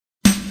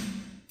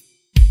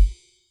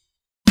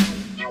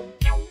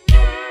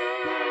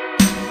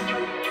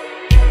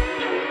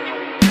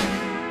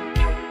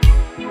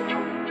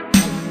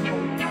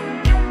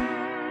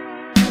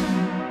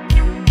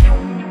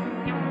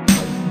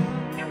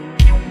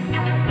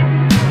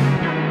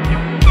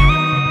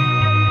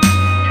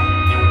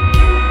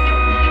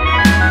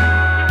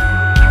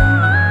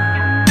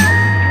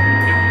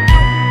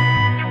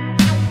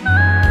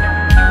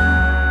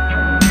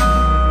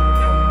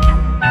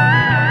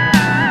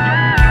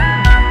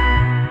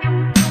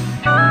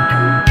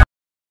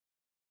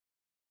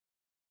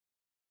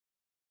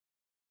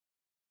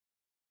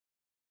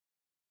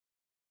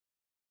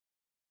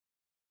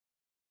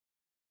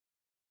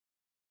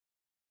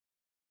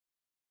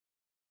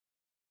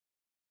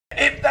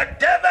If the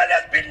devil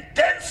has been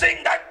dancing,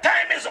 that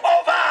time is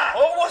over.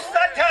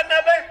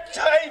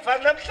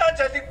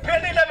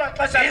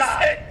 It's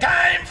a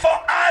time for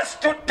us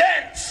to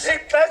dance.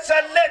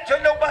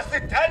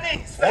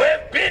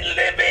 We've been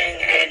living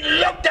in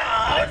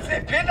lockdown,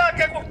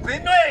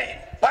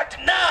 but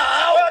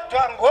now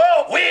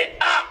we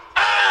are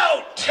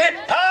out.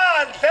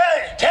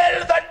 Tell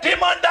the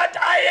demon that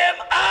I am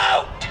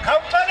out.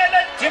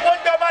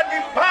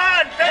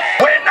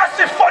 When I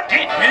say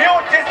 40,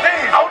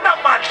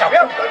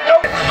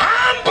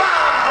 Hamba!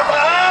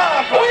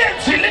 We ain't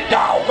chilling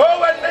down. Go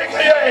and make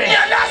it.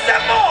 Yeah, that's the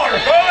more.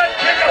 Go and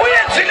make it. We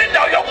ain't chilling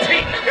down your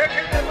pin.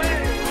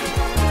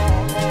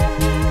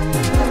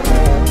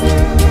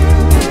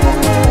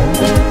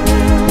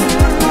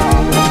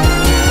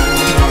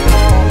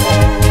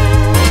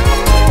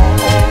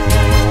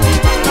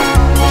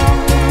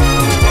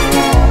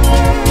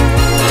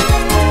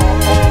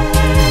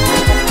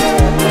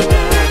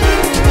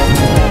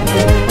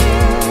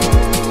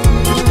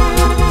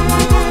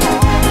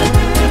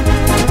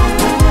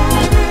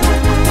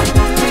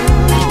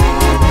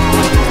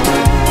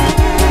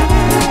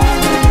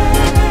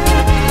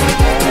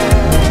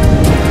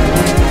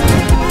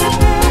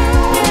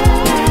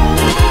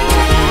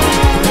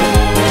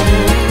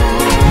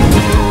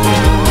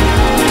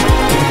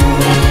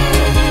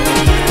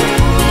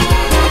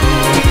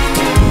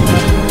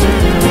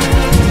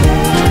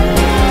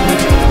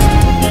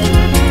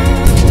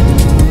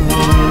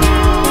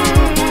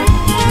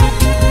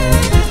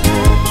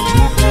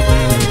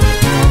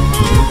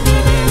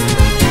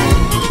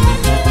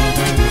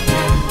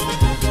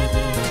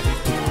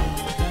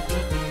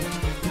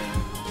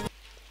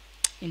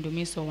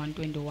 Indumiso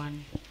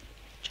 121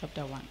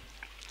 chapter 1.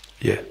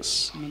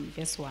 Yes.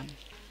 Verse 1.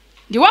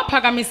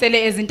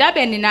 Ndiwaphakamisele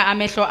ezintabeni na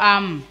amehlo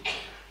am.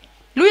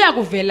 Luya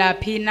kuvela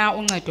phi na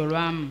uncedo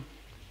lwam.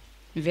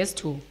 Verse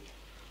 2.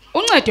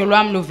 Uncedo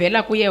lwam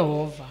luvela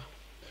kuYehova,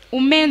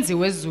 umenzi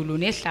wezulu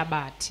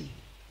nehlabathi.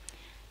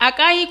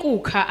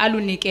 Akayikukha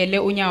alunikele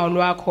unyawo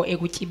lwakho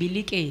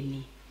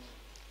ekutyibilikeni.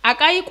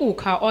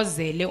 Akayikukha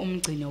ozele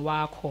umgcini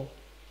wakho.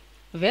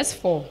 Verse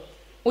 4.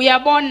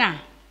 Uyabona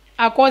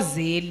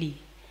akozeli,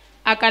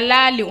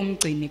 akalali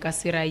umgcini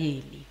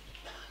kaSirayeli.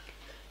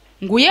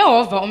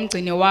 NguYehova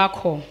umgcini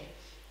wakho,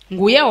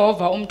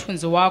 nguYehova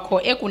umthunzi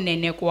wakho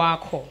ekunene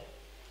kwakho.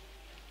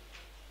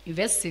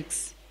 Verse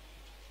 6.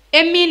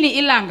 Emini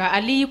ilanga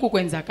aliyi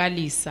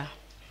kukwenzakalisa,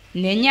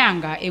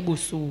 nenyanga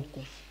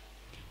ebusuku.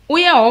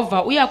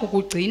 uYehova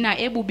uyakukugcina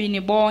ebubini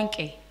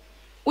bonke,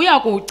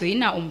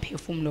 uyakugcina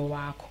umphefumlo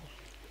wakho.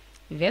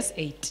 Verse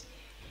 8.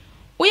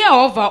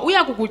 uYehova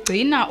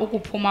uyakukugcina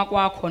ukuphuma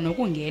kwakho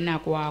nokungena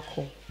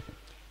kwakho,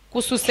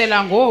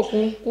 kususela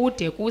ngoku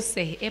kude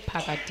kuse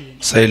ephakadeni.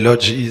 Say, Lord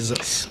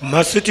Jesus,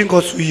 Masithi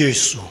Nkosi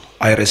uYesu,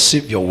 I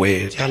receive your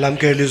word.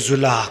 yalamkela izwi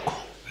lakho.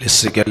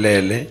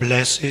 Lisikelele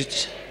Bless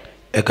it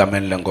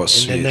egameni in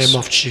lenkosi the name Yesu.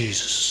 of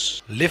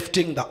Jesus.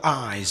 Lifting the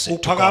eyes to God.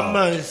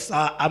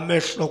 Uphakamisa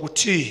amehlo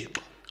kuThixo.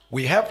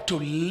 We have to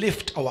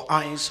lift our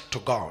eyes to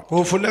God.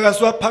 Kufuneka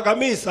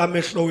siwaphakamisa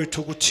amehlo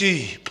wethu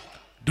kuThixo.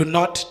 Do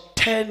not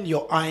turn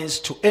your eyes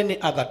to any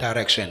other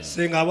direction.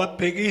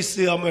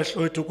 Singawabhekisi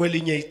amehlo wethu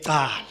kwelinye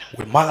icala.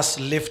 We must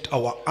lift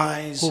our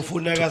eyes to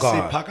Kufuneka God.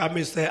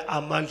 siphakamise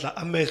amandla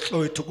amehlo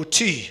wethu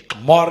kuThixo.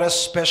 More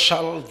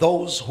special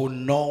those who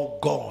know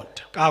God.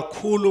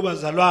 Kakhulu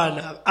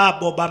bazalwana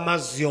abo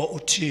bamaziyo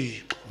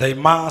uThixo. They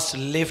must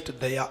lift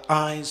their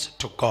eyes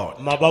to God.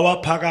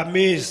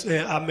 Mabawaphakamise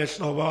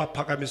amehlo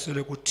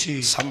bawaphakamisele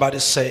kuThixo. Somebody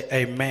say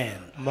amen.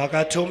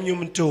 Makathi omnye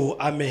umuntu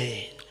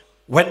amen.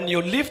 When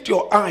you lift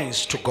your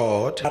eyes to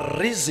God, there are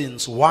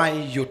reasons why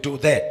you do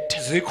that.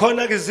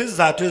 Zikhona ke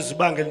izizathu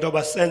ezibangela into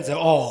basenze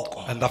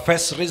oko. And the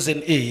first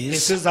reason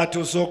is,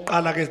 Isizathu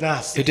sokuqala ke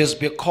nasi. it is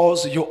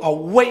because you are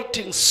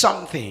waiting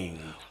something.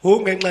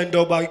 Ungenxa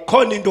into ba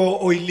ikhona into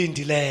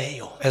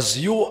oyilindileyo. As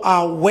you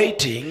are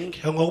waiting,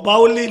 Ngokuba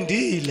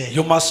ulindile,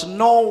 you must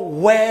know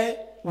where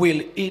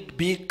will it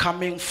be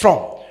coming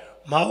from.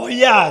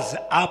 mawuyazi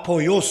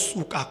apho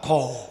yosuka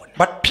khona.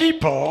 But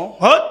people,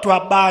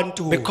 Kodwa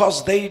abantu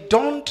because they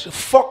don't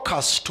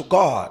focus to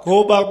God,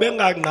 ngoba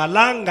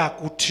bengaqalanga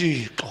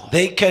kuThixo,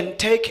 they can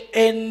take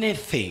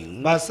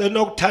anything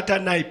basenokuthatha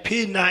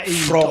nayiphina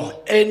from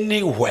into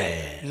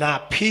anywhere.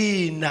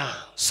 naphina.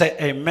 Say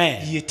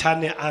amen.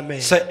 Yithane amen.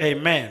 Say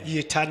amen.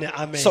 Yithane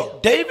amen. So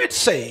David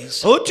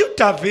says, uthi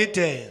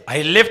uDavide,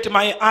 I lift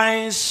my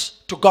eyes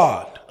to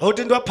God.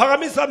 uthi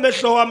ndiwaphakamisa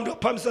amehlo wami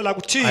ndiwaphakamisela I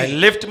kuThixo.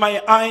 lift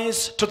my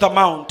eyes to the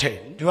mountain.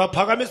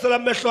 Ndiwaphakamisela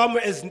amehlo wami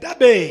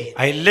ezintabeni.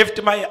 I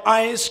lift my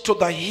eyes to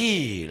the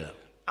hill.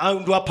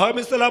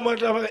 Ndiwaphakamisela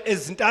amehlo wami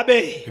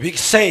ezintabeni. Which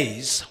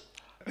says,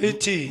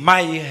 Ithi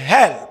my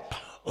help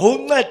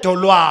uncedo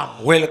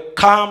lwami will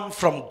come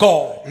from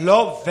God.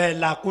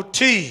 lovela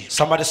kuThixo.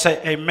 Somebody say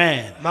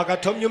amen.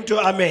 Makathi omnye umuntu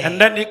amen.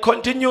 And then he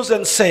continues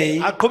and say,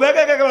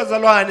 Aqhubekeke ke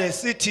bazalwane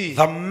sithi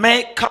the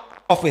maker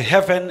of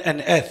heaven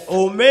and earth.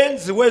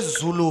 umenzi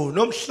wezulu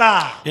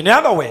nomhlaba. In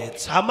other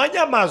words, Amanye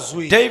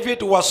amazwi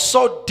David was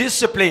so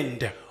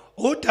disciplined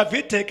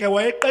uDavide ke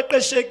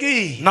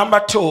wayeqeqeshekile. Number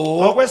 2,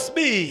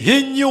 Okwesibili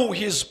he knew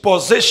his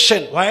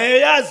position.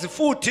 wayeyazi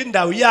futhi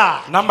indawo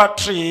yakhe. Number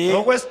 3,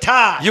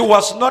 Okwesithathu he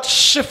was not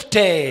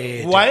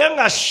shifted.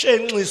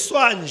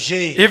 wayengashenxiswa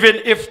nje.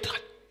 Even if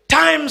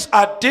times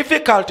are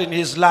difficult in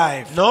his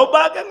life,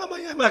 Noba ke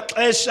ngamanye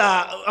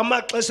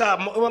amaxesha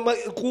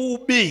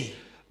kubi.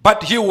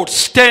 but he would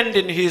stand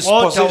in his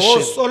Kodwa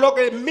position. wosoloko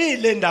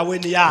emile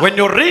endaweni yakhe. When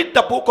you read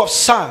the book of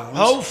Psalms,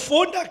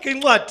 Awufunda ke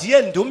incwadi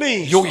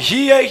yendumiso. you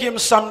hear him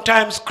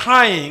sometimes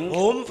crying.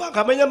 Umva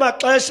ngamanye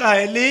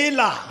amaxesha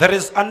elila. There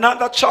is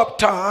another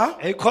chapter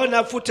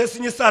Ekhona futhi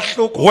esinye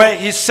isahluko where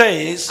he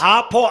says,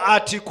 apho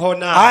athi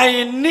khona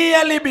I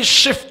nearly be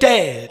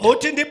shifted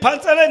uthi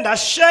ndiphantsele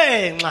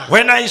ndashenxa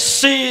when I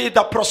see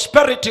the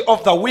prosperity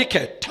of the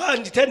wicked. xa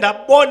ndithe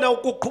ndabona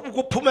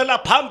ukuphumela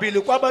phambili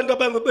kwabantu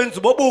abenza He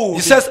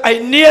bobubi. says, I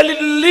nearly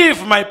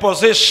leave my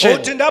position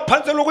Uthi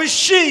ndaphantsela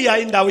ukuyishiya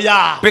indawo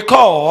yakhe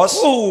because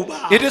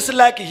kuba it is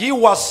like he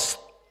was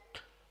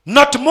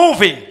not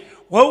moving.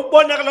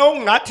 wawubonakala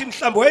ungathi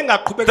mhlawumbe There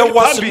wayengaqhubekeli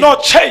was phambili. no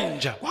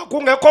change.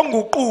 Kwakungekho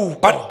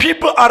nguquko. But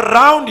people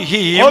around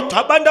him, Kodwa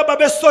abantu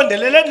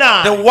ababesondelele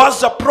naye there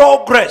was a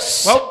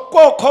progress.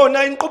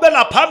 kwakukhona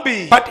inkqubela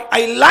phambili. But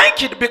I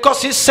like it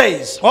because he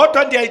says,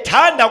 Kodwa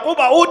ndiyayithanda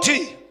kuba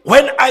uthi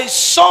when I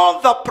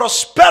saw the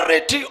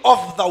prosperity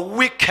of the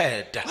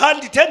wicked. xa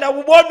ndithe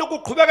ndabubona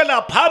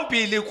ukuqhubekela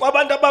phambili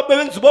kwabantu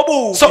ababenza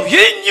bobubi. So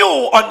he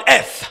knew on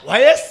earth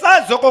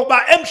Wayesazi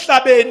okokuba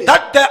emhlabeni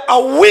that there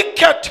are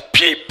wicked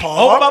people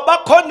okokuba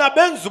bakhona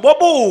benza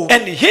bobubi.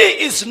 and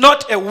he is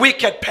not a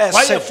wicked Waye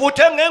person.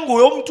 futhi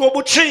engenguye umuntu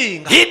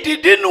wobutshinga. He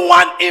didn't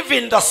want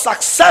even the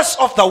success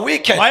of the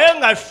wicked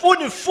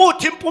Wayengafuni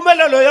futhi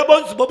impumelelo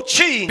yabonzi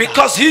bobutshinga.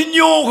 because he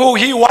knew who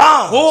he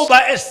was.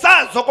 Kuba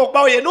esazi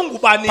okokuba yena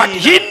ungubani. But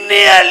he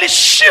nearly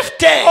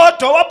shifted.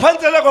 Kodwa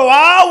waphanzeleke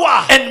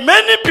wawa. And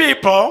many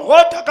people,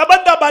 Kodwa ke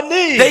abantu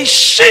abaningi they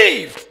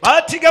shift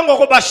bathi ke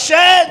ngoko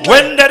bashenxe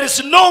when there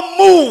is no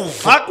move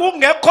xa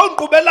kungekho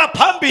nkqubela in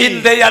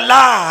phambili their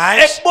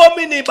lives,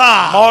 ekubomini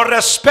babo. more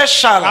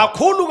especially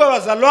Kakhulu ke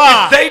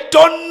bazalwane they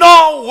don't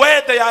know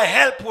where their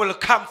help will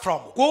come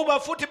from. kuba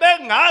futhi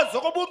bengazi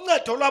okoba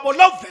uncedo lwabo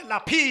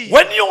lovela phi.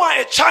 When you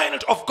are a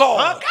child of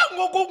God, Ake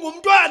ngoku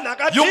ungumntwana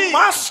you kaThixo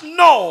must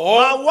know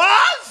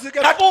mawazi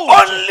ke that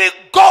futhi only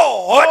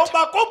God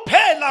oba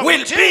kuphela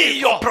will be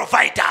your uThixo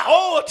provider.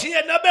 othi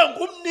yena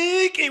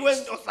bengumniki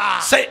wezinto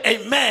zakhe. Say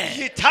amen.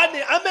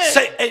 Yithani amen.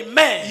 Say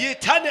amen.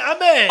 Yithani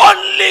amen.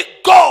 Only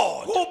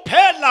God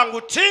Kuphela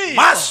nguThixo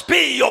must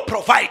be your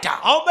provider.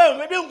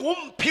 awube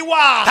ngumphi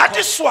wakho. That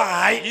is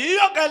why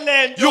Yiyo ke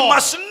lento you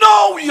must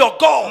know your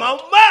God.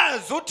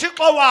 mawumazi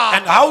uThixo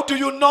And wakho. how do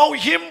you know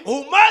him?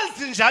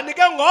 Umazi njani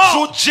ke ngo?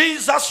 Through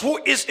Jesus who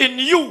is in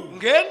you.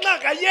 Ngenxa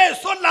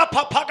kaYesu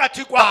olapha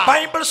phakathi The kwakho.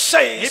 Bible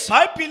says,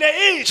 iBhayibhile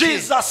ithi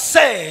Jesus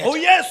said,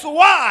 uYesu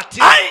wathi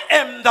I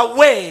am the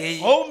way,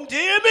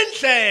 ndimi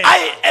indlela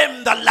I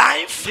am the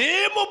life,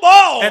 ndimi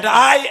ubomi and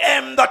I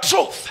am the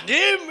truth.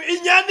 ndimi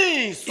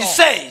inyaniso. He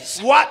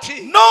says,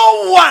 Wathi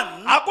no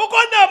one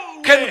akukho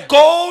can namnye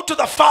go to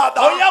the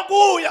Father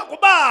oyakuya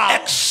kuBaba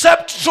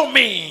except through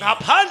me.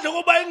 ngaphandle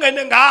kuba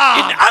ingene In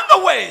ngami.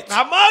 other words,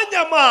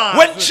 Ngamanye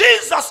when amazwi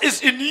Jesus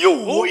is in you,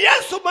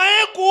 uYesu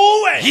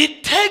mayekuwe he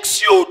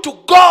takes you to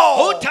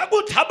God. utha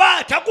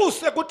kuthabatha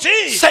kuse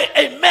kuThixo. Say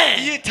amen.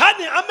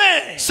 Yithani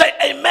amen. Say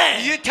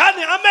amen.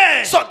 Yithani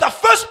amen. So the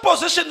first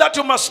position that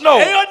you must know,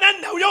 Eyona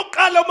ndawo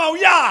yokuqala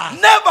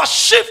mawuyazi never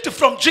shift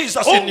from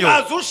Jesus in you,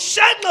 ungaze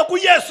ushenxe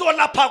kuYesu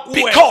olapha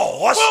kuwe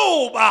because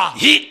kuba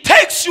he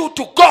takes you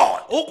to God.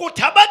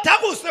 ukuthabatha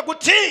kuse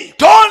kuThixo.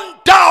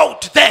 Don't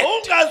doubt that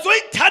Ungaze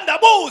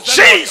uyithandabuze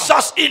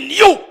Jesus in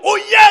you,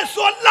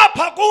 uYesu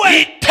olapha he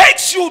kuwe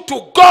takes you to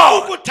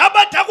God.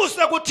 ukuthabatha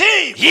kuse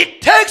kuThixo. He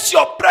takes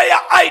your prayer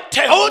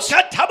items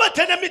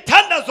Uthathabathe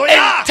nemithandazo and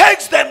yakho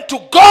takes them to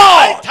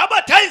God.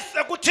 ayithabatha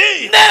ise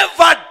kuThixo.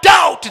 Never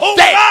doubt them.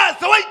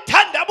 Ungaze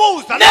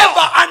wayithandabuza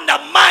Never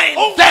undermine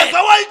ungaze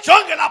them.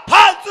 wayijongela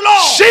phansi lo.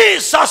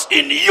 Jesus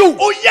in you.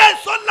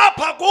 uYesu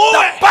olapha The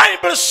kuwe.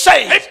 Bible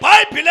says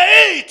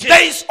iBhayibhile ithi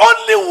there is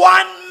only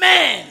one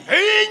man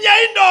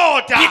inye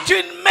indoda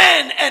between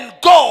man and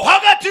God.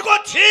 phakathi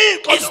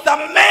koThixo It's the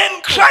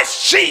man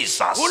Christ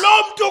Jesus. kulo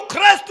muntu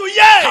uKristu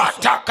Yesu.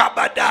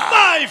 Katakabada.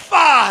 My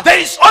Father, There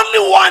is only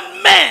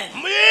one man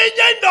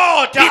inye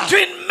indoda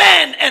between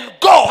man and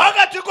God.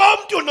 phakathi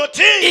komuntu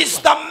noThixo. It's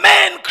the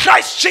man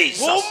Christ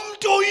Jesus.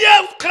 umuntu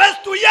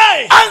uKristu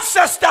Yesu.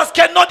 Ancestors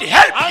cannot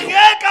help you.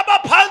 Angeke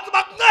abaphansi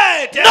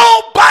bakuncede.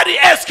 Nobody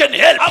else can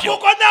help you.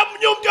 Akukho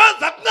namnye umuntu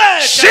oza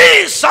kunceda.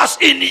 Jesus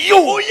in you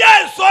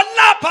uYesu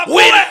olapha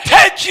will kuwe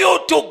take you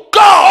to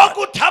God.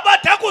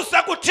 okuthabatha kuse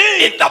In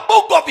kuThixo. the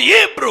book of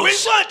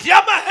Hebrews, kwincwadi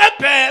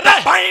yamaHebhere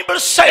the Bible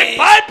says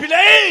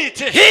iBhayibhile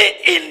ithi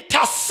he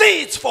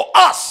intercedes for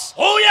us.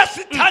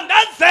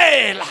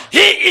 uyasithandazela.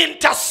 He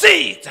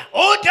intercedes.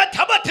 uthi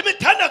athabatha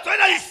imithandazo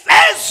yena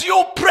As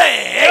you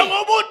pray,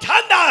 ngoba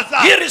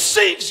uthandaza. he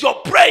receives your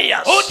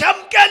prayers uthi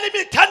amkela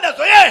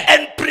imithandazo ye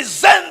and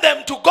present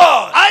them to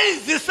God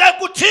ayizise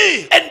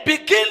kuThixo. and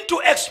begin to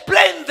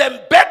explain them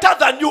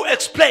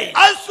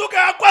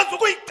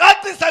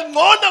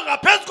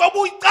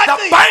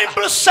The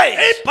Bible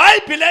says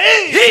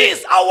he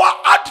is our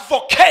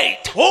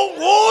advocate.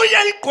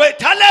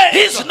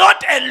 He's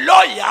not a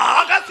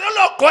lawyer.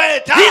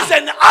 He's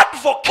an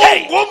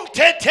advocate.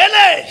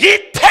 He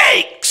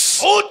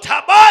takes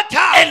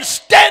and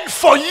stands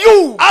for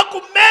you.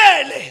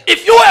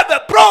 If you have a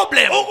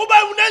problem,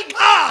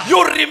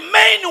 you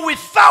remain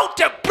without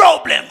a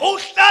problem,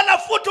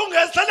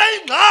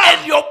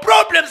 and your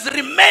problems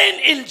remain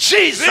in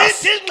Jesus, and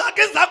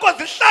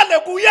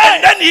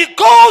then he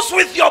goes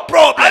with your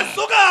problem.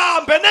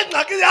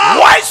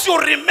 Once you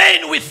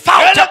remain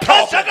without a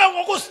problem, and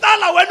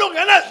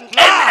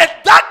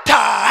at that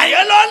time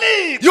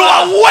you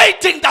are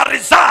waiting the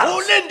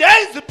results.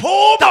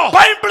 The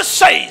Bible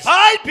says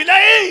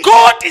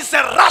God is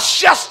a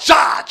righteous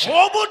judge.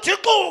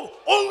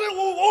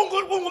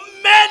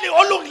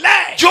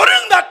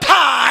 During the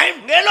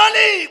time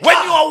when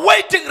you are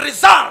waiting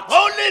results,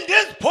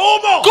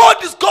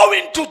 God is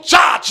going to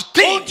judge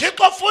things.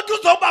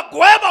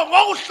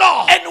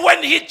 And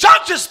when he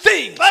judges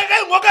things,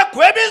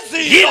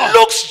 he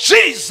looks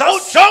Jesus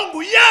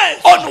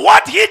on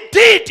what he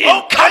did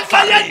in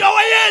Calvary.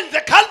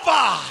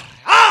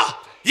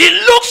 He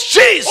looks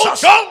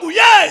Jesus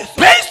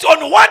based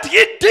on what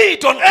he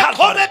did on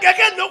Calvary.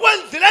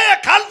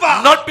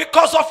 Not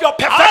because of your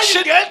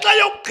perfection,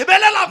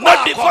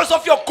 not because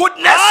of your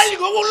goodness,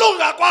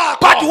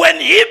 but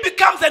when he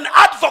becomes an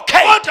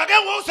advocate,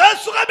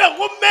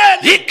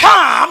 he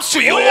comes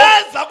to you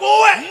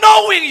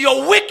knowing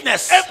your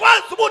weakness,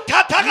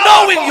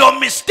 knowing your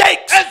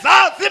mistakes, and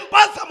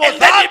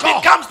then he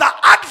becomes the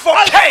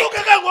advocate.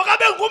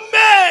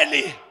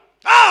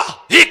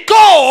 He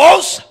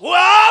goes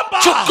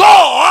to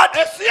God,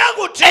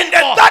 and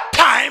at that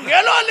time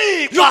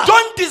you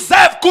don't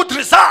deserve good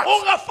results,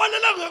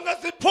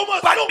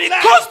 but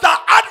because the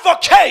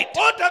advocate,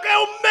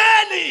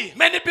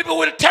 many people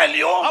will tell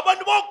you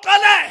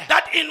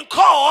that in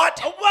court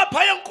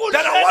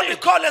there are what we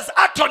call as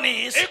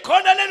attorneys, and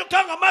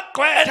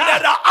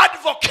there are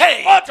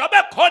advocates.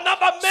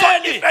 So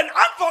if an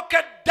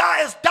advocate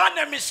has done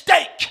a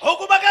mistake,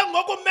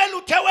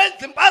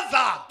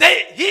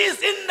 he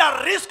is in the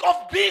risk of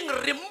being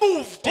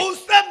removed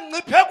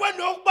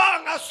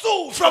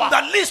from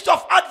the list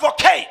of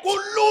advocates.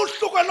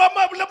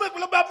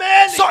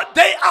 So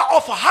they are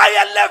of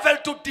higher level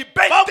to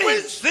debate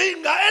things,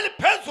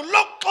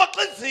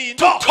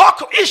 to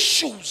talk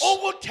issues,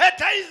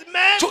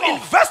 to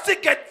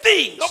investigate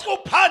things,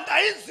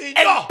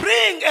 and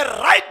bring a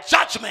right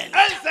judgment.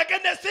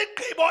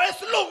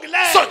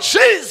 So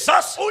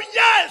Jesus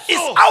is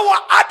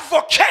our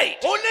advocate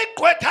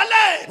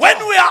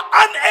when we are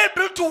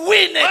unable to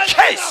win a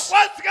case,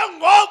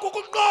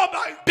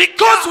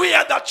 because we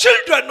are the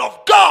children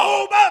of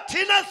God.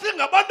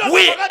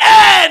 We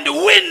end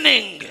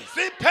winning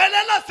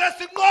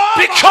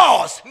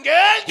because he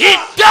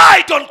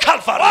died on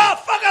Calvary.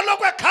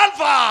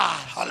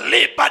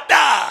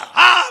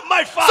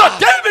 So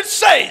David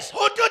says,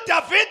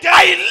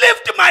 I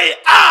lift my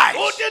eyes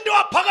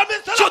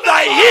to the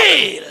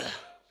hill.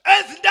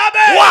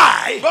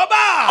 Why?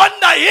 On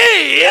the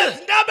hill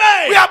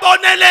we are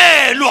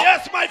bonelelwa.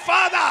 Yes, my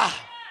Father.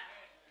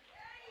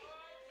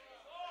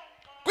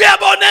 We are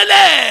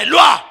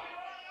bonelelwa.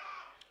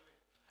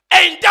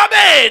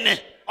 Entabeni.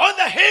 On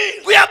the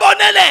hill we are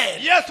bonelelwa.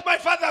 Yes, my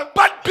Father.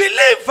 But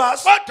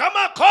believers,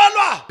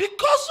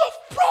 because of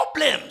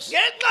problems,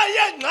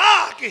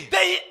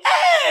 they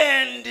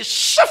end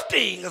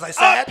shifting, as I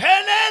said,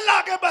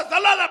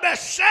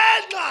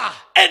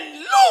 and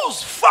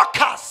lose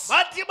focus.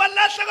 But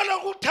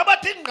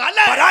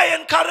I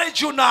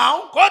encourage you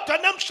now,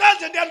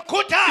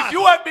 if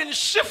you have been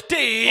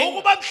shifting,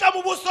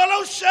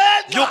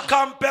 you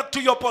come back to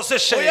your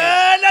position.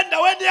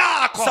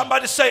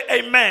 Somebody say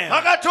amen.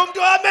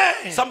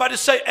 Somebody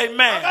say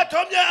amen.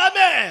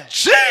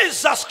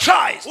 Jesus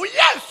Christ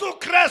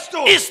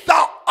is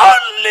the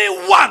only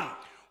one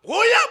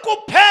who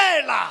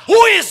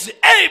is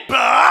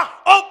able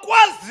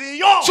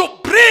to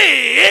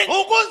bring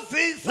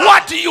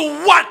what you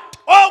want.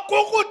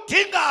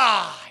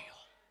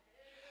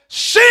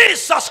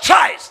 Jesus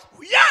Christ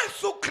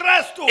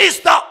is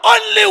the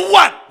only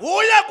one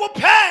who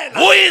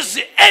is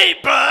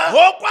able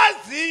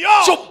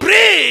to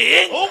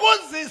bring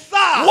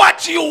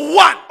what you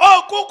want,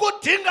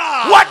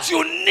 what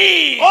you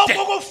need.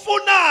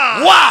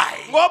 Why?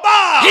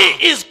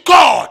 He is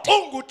God.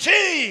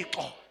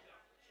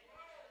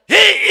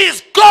 He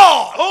is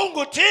God.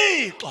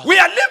 We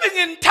are living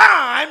in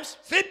times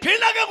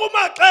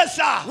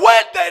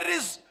where there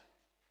is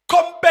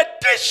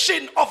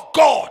competition of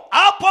God.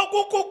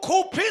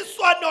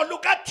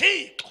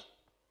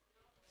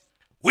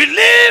 We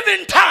live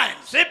in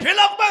times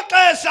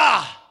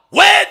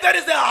where there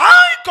is a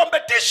high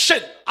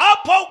competition of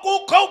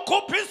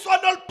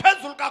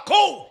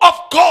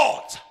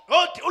God.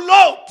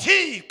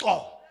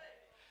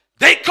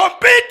 They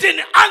compete in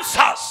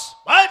answers.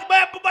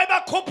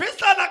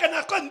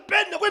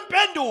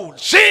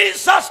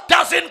 Jesus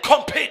doesn't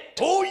compete.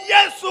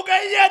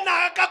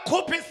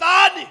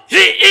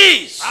 He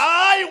is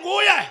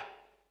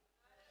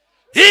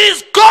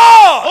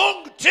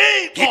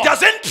He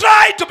doesn't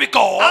try to be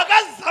God.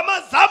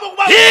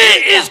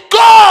 He is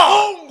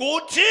God.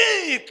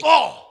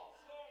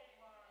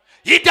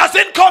 He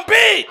doesn't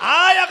compete.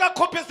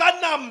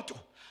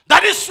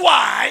 That is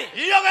why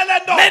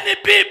many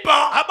people,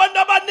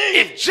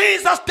 if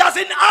Jesus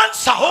doesn't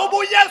answer,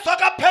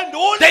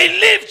 they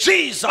leave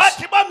Jesus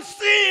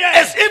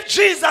as if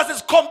Jesus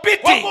is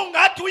competing.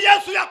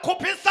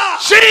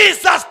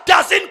 Jesus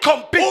doesn't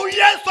compete.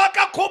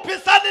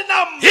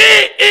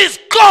 He is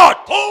God.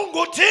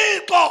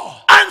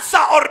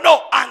 Answer or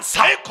no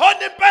answer.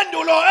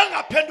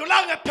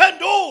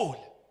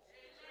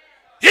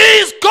 He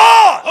is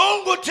God.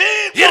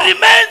 He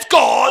remains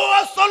God.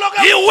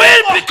 He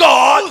will be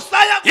God.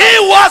 He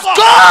was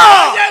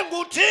God.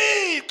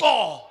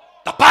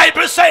 The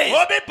Bible says,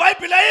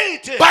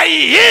 by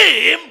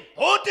him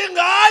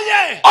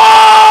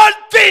all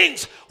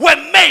things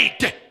were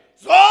made.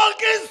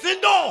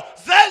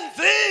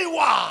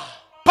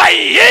 By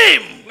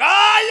him,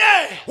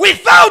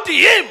 without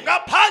him,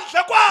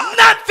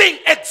 nothing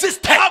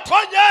existed.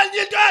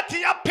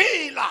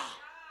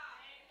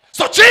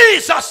 So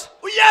Jesus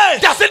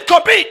doesn't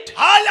compete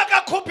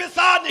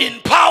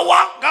in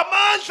power,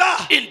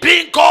 in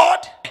being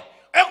God.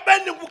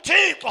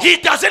 He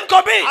doesn't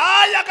compete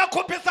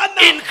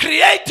in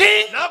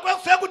creating,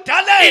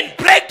 in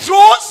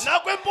breakthroughs.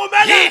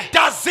 He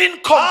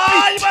doesn't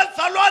compete.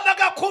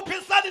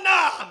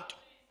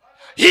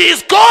 He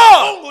is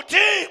God.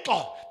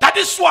 That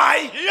is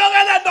why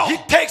he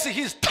takes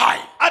his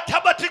time.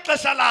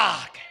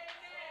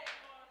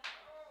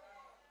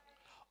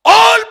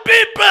 All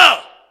people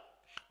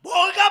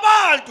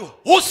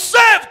who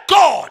serve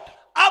God,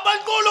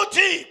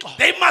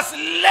 they must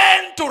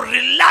learn to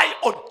rely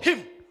on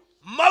him,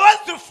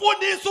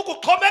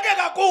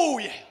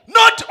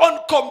 not on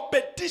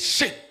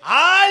competition.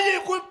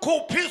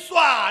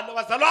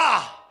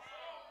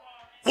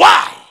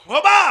 Why?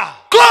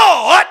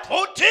 God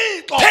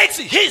takes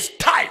his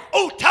time.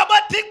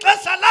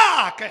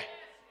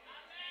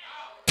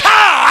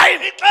 Time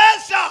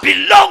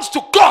belongs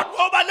to God.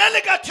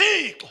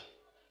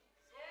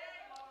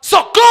 So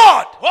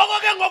God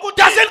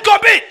doesn't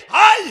compete.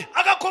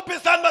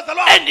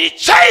 And he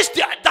chased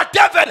the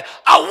devil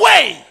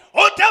away.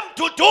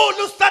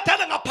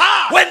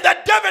 When the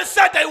devil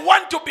said, I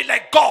want to be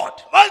like God,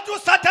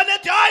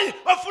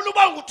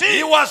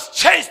 he was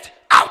chased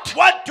out.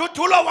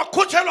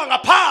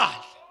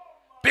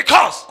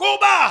 Because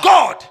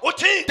God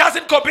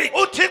doesn't compete.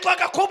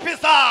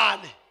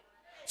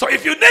 So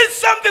if you need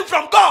something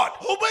from God,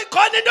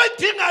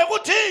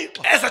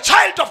 as a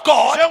child of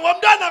God,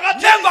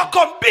 never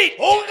compete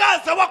with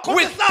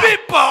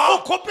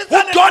people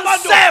who don't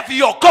serve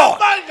your God.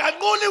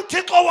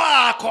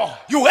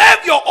 You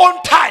have your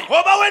own time.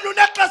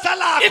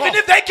 Even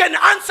if they can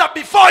answer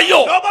before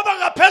you,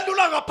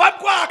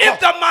 if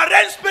the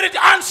marine spirit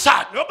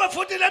answered,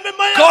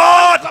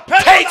 God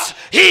takes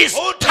his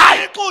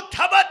time.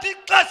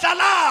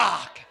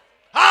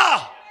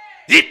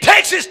 He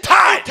takes his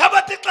time.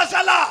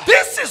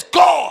 This is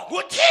God. He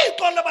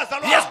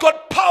has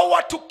got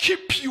power to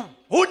keep you.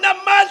 Even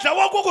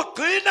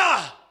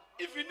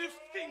if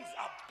things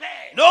are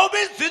bad,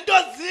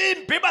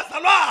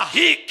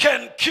 he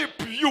can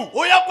keep you.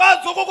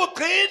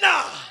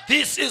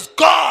 This is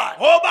God.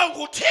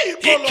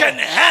 He can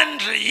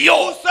handle you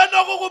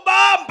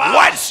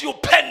once you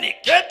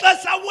panic.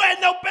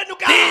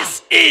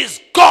 This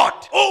is God.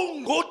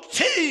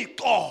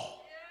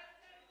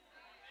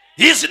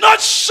 He's not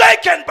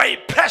shaken by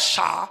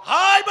pressure.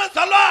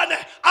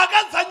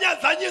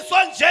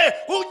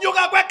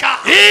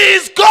 He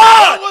is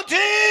God.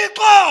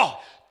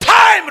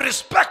 Time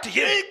respect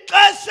him.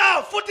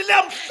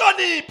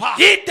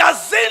 He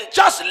doesn't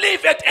just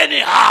leave it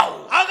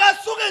anyhow.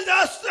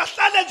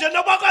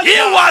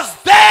 He was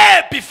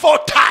there before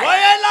time.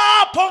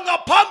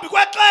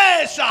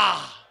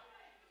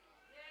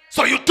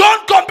 So you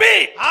don't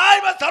compete.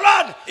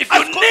 If you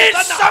need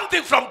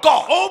something from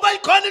God,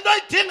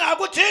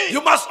 you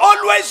must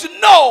always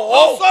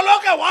know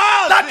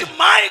that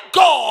my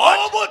God,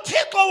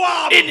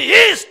 in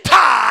his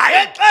time,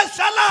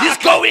 is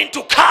going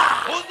to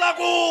come.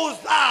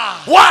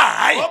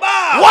 Why?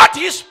 What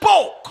he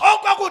spoke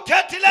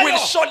will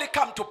surely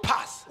come to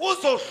pass.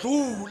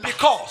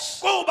 Because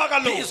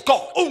he is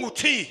God.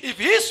 If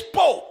he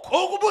spoke,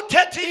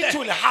 it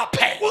will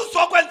happen.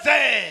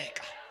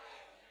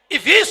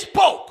 If he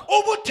spoke,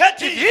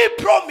 if he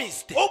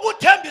promised,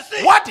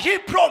 what he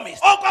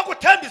promised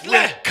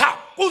will come.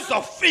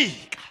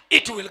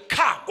 It will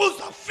come.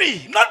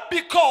 Not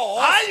because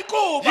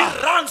he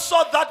ran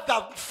so that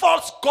the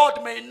false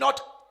God may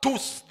not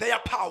use their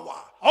power.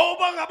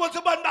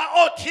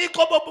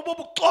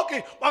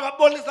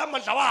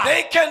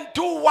 They can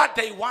do what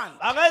they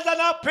want.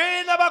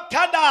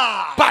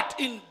 But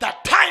in the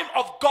time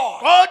of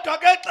God,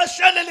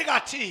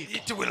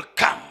 it will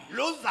come.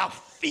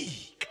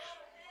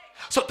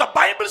 So the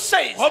Bible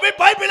says ngoba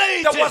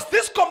iBhayibheli there ithi was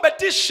this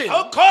competition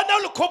awukhona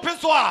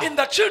olukhuphiswayo in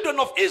the children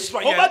of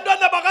Israel.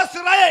 kubantwana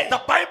bakaSirayeli.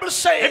 The Bible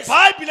says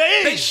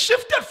iBhayibheli they ithi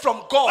shifted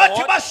from bathi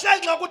God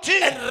bashenxa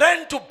kuThixo and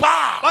ran to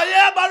Baal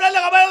baye balele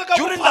ngabayeka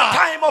during the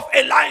time of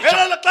Elijah.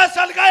 ngelelo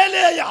xesha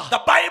likaEliya.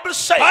 The Bible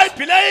says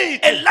iBhayibheli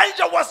ithi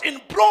Elijah was in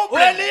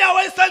problem. uEliya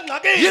He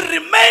wayesengxakini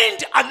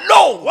remained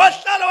alone,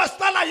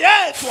 wasala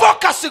yedwa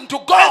focusing to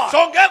God.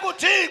 ejonge The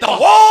kuThixo.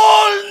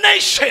 whole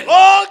nation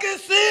Konke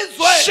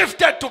isizwe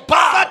shifted to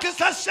Baal. sathi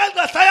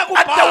sashenxa saya And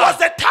there was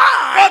kuBhali. a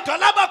time Kodwa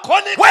laba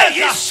khona where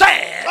he ixesha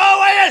said, xa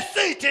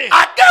wayesithi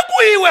 "Ake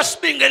kuyiwe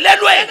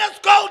sibingelelweni, let's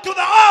go to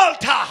the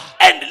altar.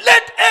 and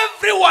let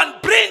everyone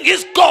bring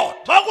his God.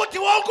 Makuthi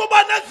wonke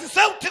ubani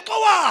azise uThixo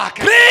wakhe.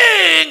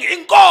 Bring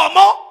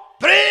inkomo,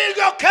 Bring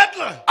your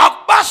cattle.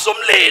 akubasa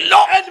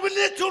umlilo, And we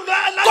need to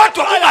light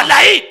kodwa fire.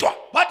 kungalayitwa."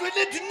 But we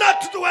need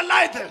not to do a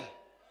light them.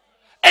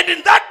 And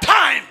in that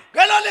time,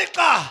 Ngelo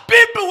lixa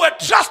people were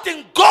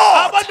trusting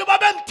God. abantu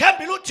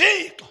babemthembile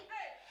uThixo.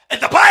 And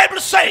the Bible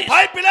says,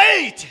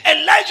 iBhayibheli ithi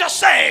Elijah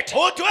said,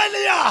 uthi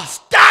uEliya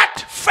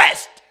 "Start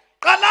first,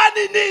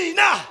 qalani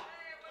nina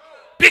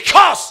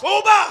because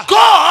uba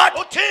God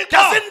uThixo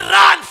doesn't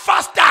run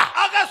faster.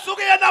 akasuke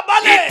yena He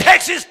bale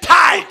takes his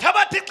time.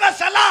 uthabatha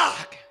ixesha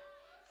lakhe.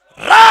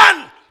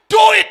 Run, do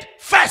it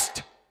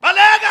first."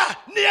 Baleka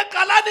niye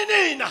qalani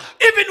nina.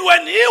 Even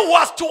when he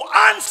was to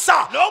answer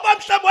Loba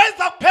mhlawumbe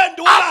wayeza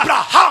kuphendula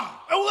Abraham,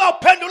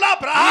 uzawuphendula he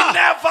Abraham.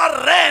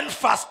 never ran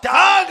faster.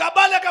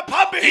 Angabaleke He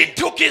phambili.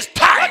 took his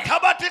time.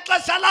 Wathabatha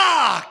ixesha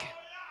lakhe.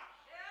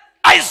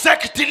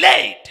 Isaac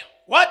delayed.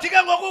 Wathi ke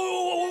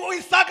ngoku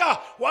uIsaka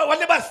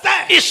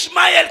walibazisa.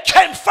 Ishmael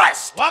came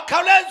first.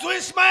 Wakhawuleza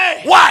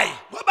uIsmael. Why?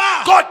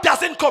 Ngoba God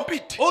doesn't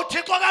compete.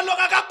 uThixo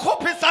kaloku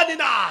akakhuphisani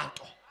nanto.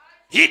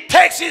 He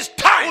takes his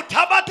time.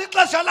 Uthabatha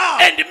ixesha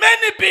lakhe. And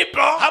many people,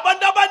 Abantu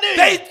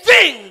they abaningi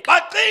think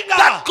bacinga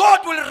that God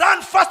will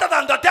run faster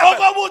than the devil.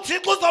 okoba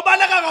uThixo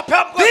uzobaleka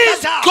ngaphambi These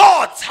kwesathane.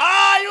 gods,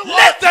 Hayi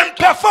let them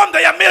perform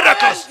their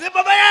miracles.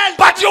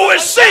 But you will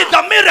see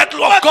the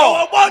miracle of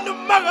God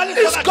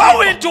is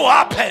going to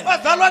happen.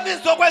 bazalwane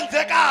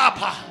izokwenzeka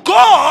apha.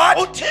 God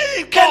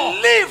uThixo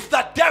can leave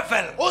the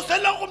devil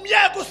uselokhu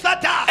umyeka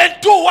uSathane and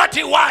do what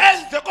he wants.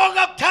 enze konke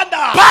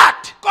akuthandayo.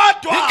 But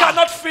Kodwa he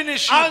cannot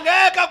finish you.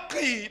 angeke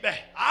akugqibe.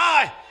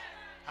 Hayi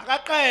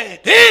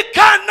akaqede. He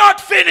cannot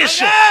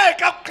finish you.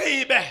 Angeke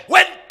akugqibe.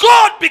 When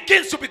God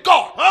begins to be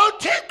God.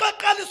 uThixo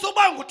aqalisa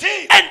uba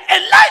nguThixo. And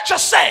Elijah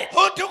said,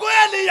 uthi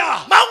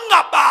kuEliya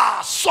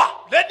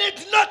 "Mawungabaswa." they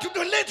need not to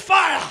lit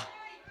fire.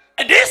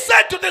 And he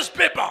said to these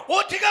people,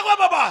 uthi ke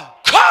kwababa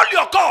 "Call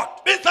your God."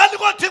 bizani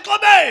koThixo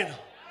benu.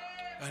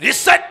 And he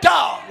sat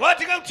down.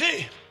 Wathi ke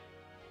uthi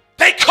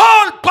They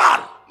called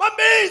Baal.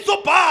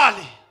 mambiza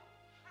uBhali.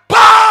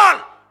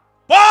 Baal!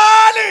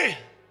 Bhali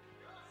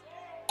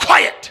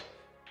Quiet.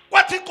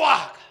 kwathi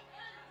kwaka.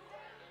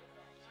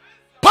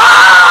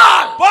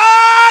 Baal!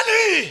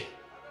 Bhali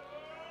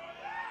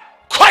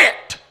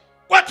Quiet.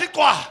 kwathi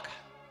kwaka.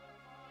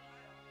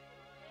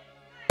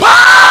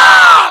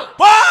 Baal!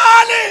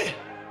 Bhali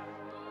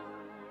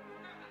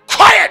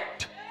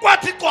Quiet.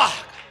 kwathi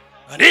kwaka.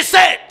 And he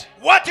said,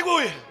 Wathi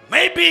kuye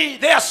maybe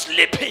they are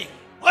sleeping.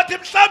 wathi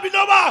mhlawumbi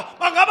noma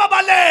bangaba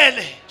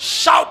balele.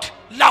 Shout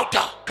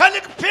louder. Khani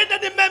kuphinde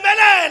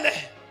nimemelele.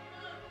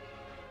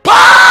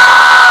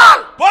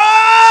 Baal!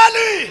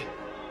 Bhali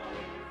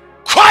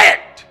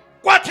Quiet.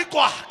 kwathi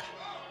kwaka.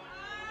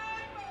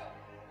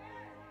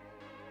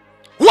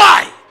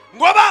 Why?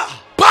 Ngoba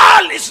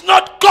Baal is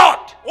not God.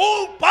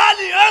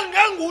 uBhali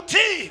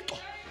angenguThixo.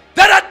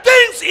 There are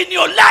things in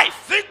your life.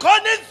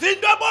 Zikhona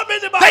izinto ebomini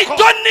They bakho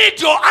don't need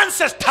your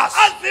ancestors.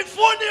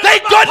 azifuni They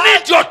don't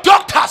need your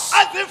doctors.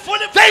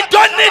 azifuni They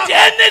don't need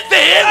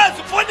anything.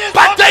 azifuni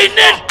But they zonke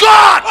need izinto.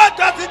 God.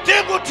 Kodwa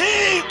zidinga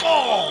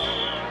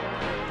uThixo.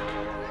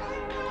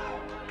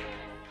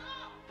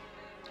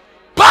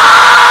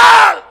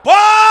 Baal!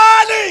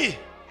 Bhali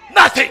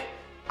Nothing.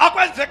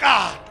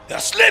 akwenzekanga. They're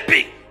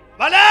sleeping.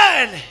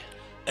 Balele.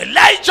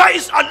 Elijah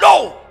is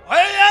alone.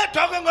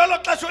 Wayedwa ke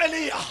ngelo xesha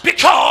uEliya.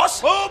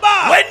 Because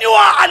Kuba when you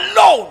are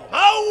alone,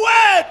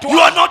 awedwa you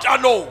are not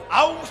alone.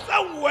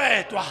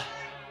 awusawedwa.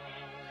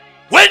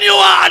 When you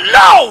are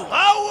alone,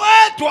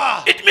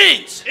 Awedwa. it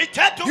means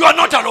Ithetha you are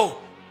not alone.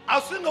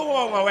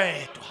 awusingowonga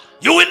wedwa.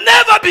 You will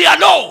never be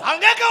alone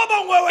Angeke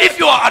ube ngwedwa if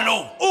you are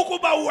alone.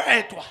 ukuba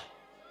wedwa.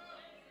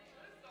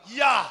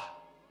 Ya.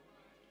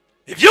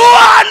 If you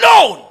are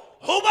alone,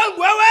 Uba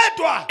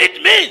ngwedwa.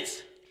 it means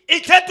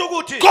Ithetha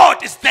ukuthi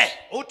God is there.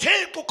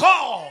 uThixo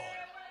khona.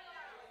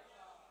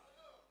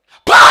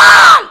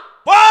 Baal!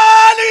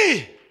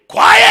 Bhali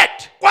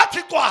Quiet.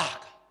 kwathi kwaka.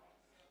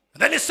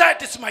 And then he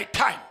said, "It's my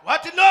time."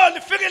 Wathi no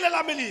lifikile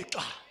lami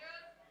lixa.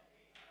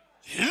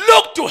 He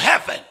looked to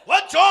heaven.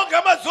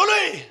 Wajonga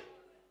emazulwini.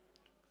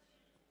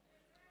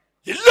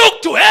 He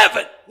looked to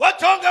heaven.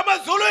 Wajonga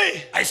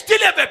emazulwini. I still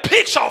have a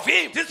picture of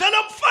him.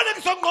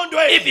 Ndisenomfanekiso If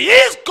ngqondweni.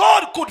 his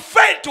God could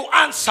fail to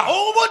answer,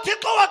 Uba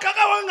uThixo wakhe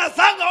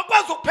akawangazange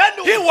wakwazi he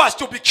ukuphendula. was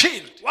to be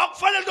killed.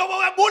 Wakufanele into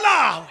yokuba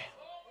ebulawe.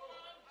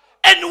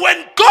 And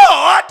when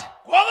God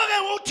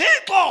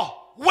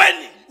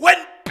when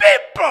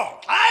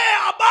people,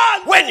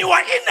 when you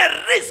are in a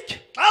risk,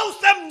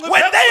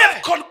 when they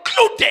have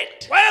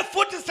concluded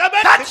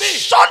that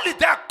surely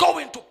they are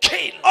going to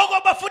kill,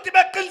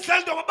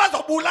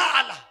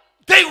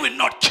 they will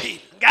not kill.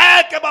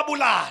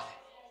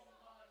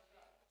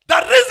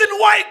 The reason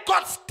why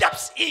God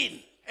steps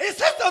in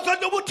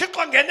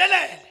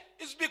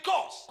is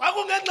because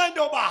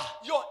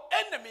your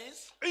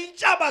enemies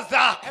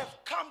have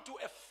come to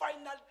a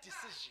final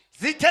decision.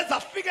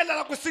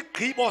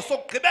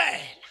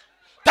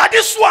 That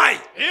is why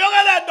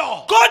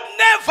God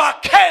never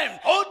came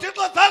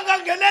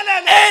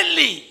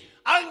early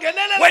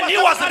when he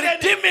was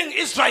redeeming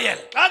Israel.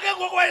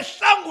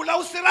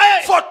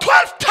 For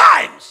 12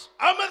 times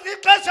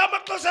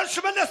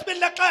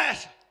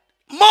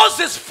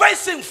Moses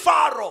facing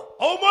Pharaoh.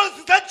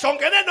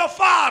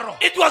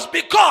 It was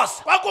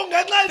because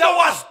there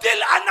was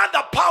still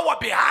another power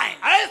behind.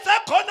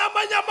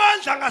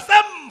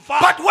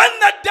 But when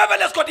the devil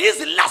has got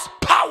his last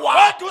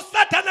power,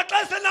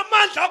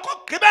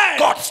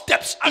 God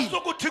steps in.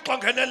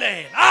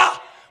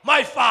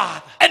 My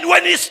Father. And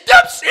when he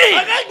steps in,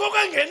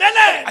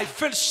 I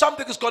feel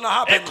something is going to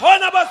happen.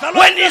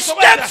 When he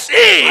steps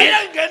in,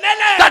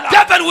 the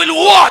devil will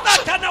watch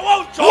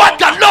what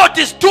the Lord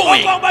is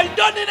doing.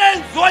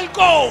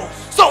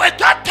 So at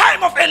that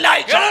time of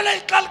Elijah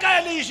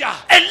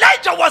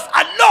was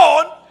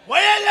alone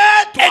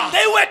and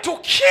they were to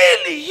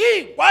kill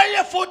him.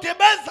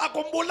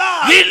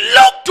 He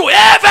looked to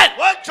heaven.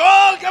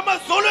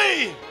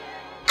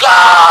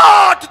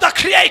 God, the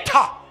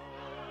Creator.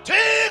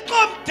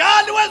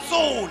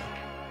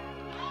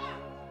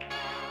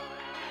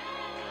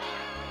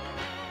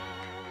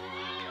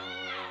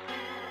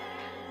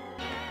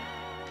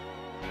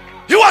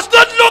 He was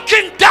not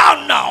looking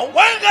down now.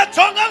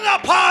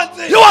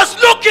 He was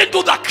looking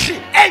to the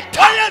Creator,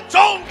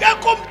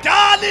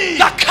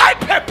 the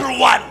capable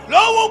one.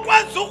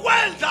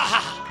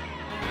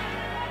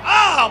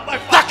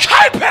 The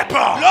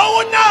capable,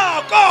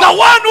 the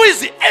one who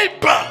is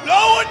able.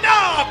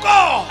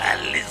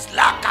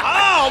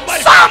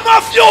 Some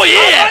of you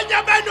here,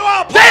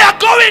 they are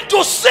going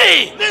to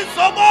see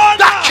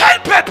the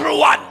capable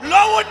one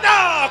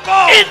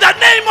in the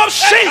name of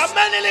Jesus.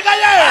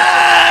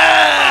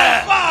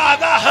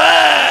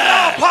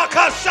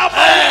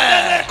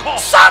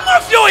 Some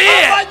of you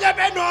here,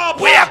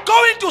 we are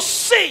going to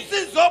see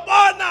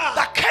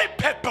the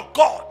capable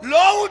God.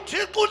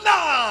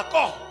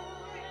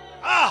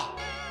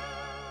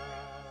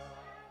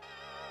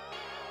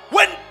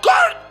 When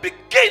God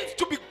begins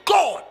to be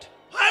God,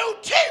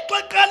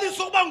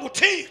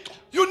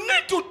 you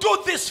need to do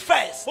this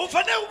first. You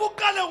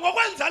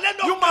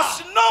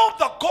must know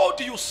the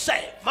God you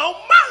serve.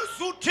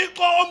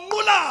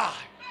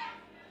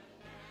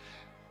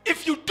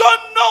 If you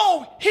don't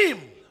know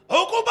him,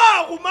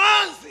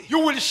 you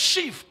will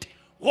shift.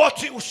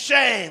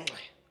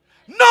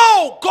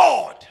 Know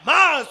God,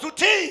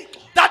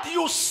 that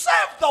you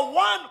serve the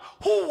one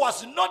who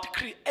was not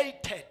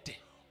created.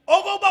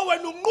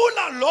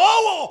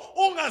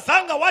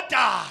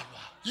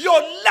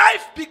 Your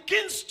life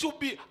begins to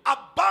be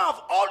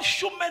above all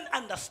human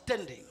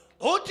understanding.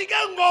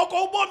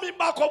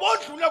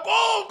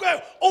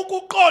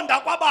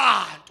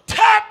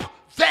 Tap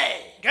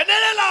there.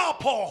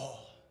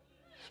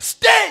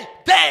 Stay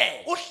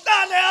there.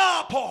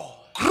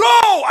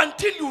 Grow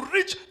until you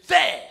reach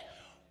there.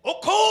 Your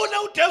God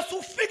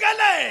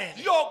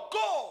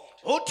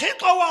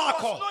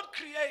was not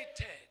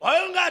created.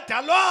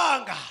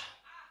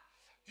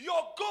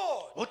 Your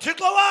God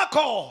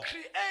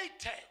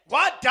created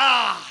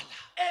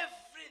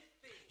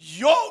everything.